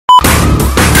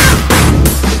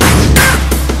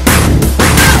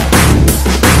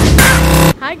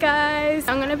guys,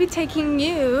 I'm gonna be taking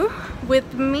you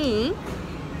with me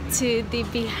to the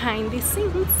behind the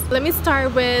scenes. Let me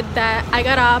start with that. I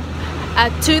got up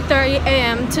at 2:30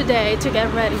 a.m. today to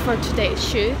get ready for today's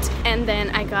shoot, and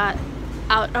then I got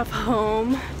out of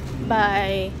home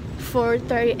by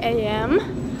 4:30 a.m.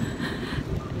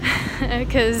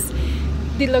 because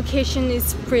the location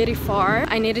is pretty far.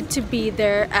 I needed to be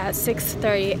there at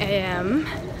 6:30 a.m.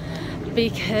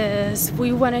 because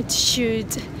we wanted to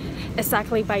shoot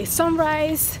exactly by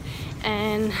sunrise,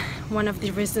 and one of the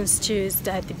reasons too is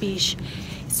that the beach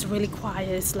is really quiet.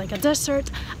 It's like a desert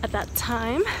at that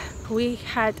time. We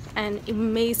had an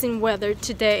amazing weather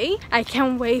today. I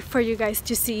can't wait for you guys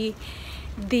to see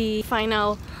the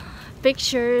final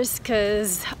pictures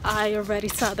because I already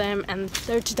saw them and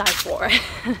they're to die for.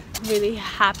 Really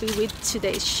happy with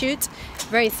today's shoot,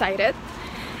 very excited,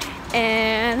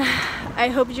 and I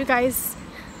hope you guys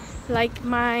like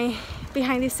my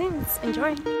behind the scenes.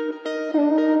 Enjoy.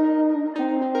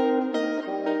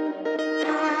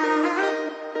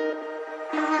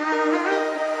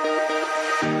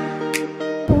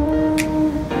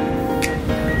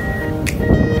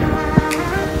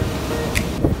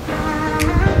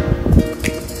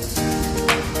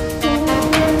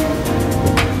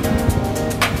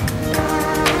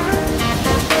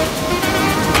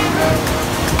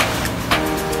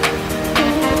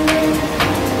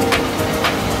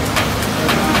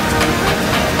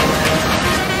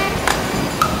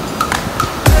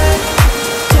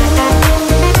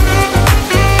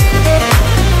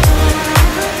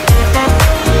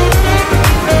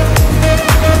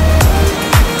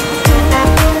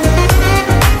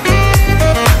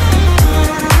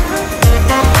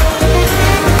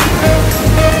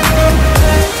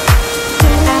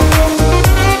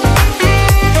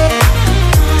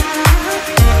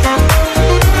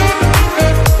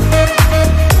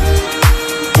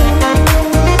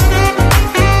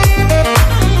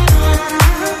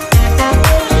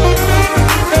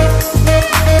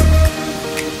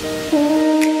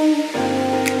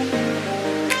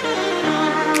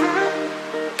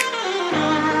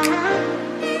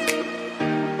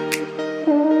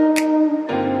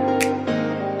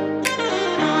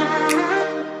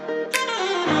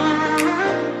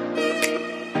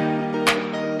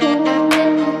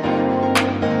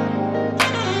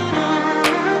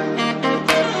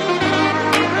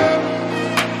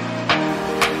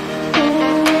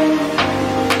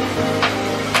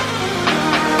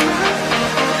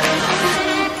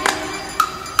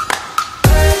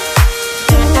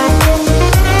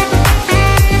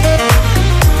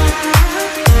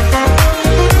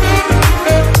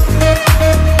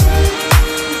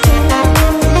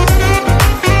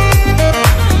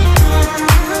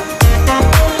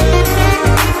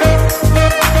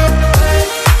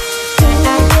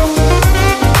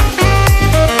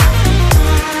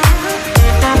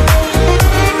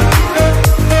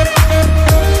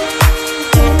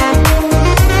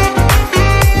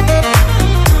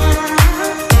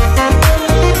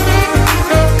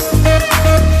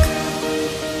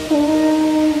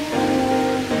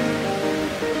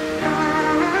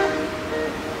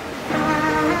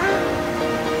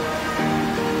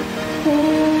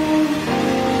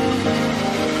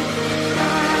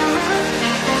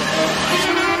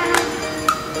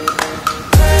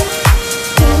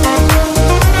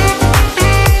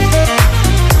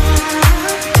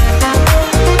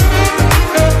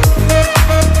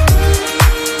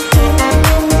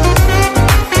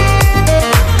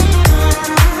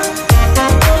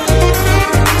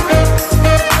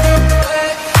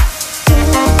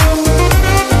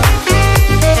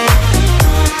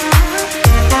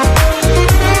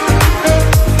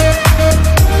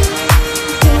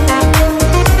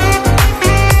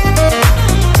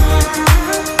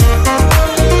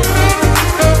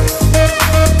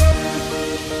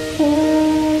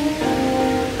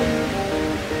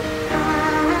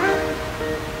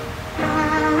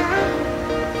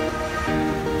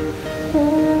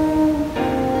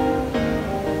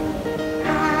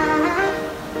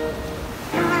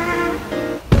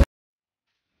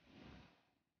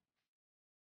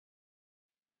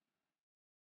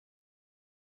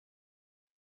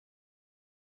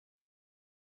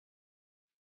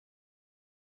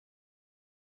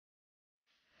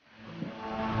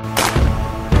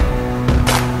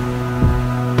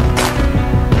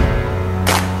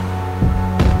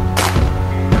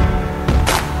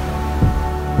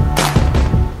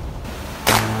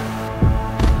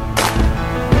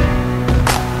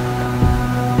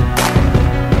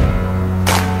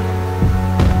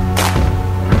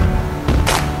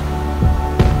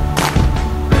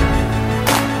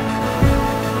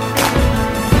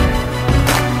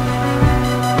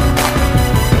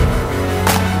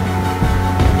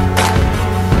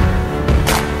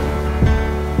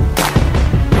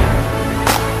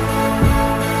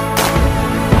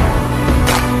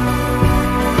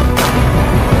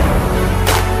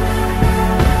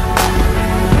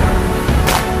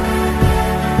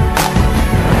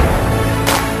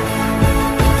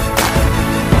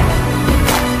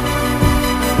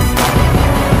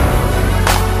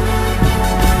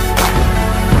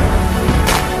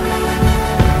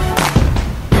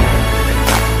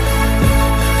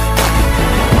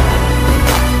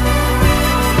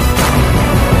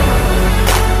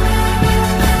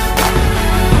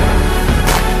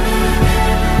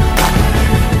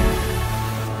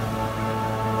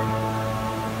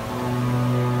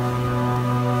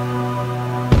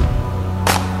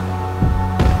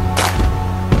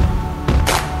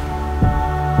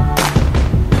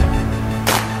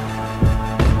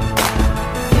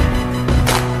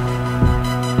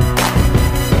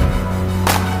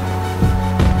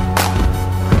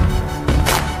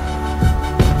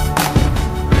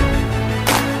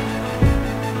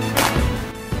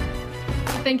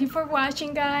 Thank you for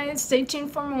watching, guys. Stay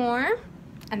tuned for more.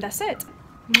 And that's it.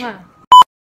 Mwah.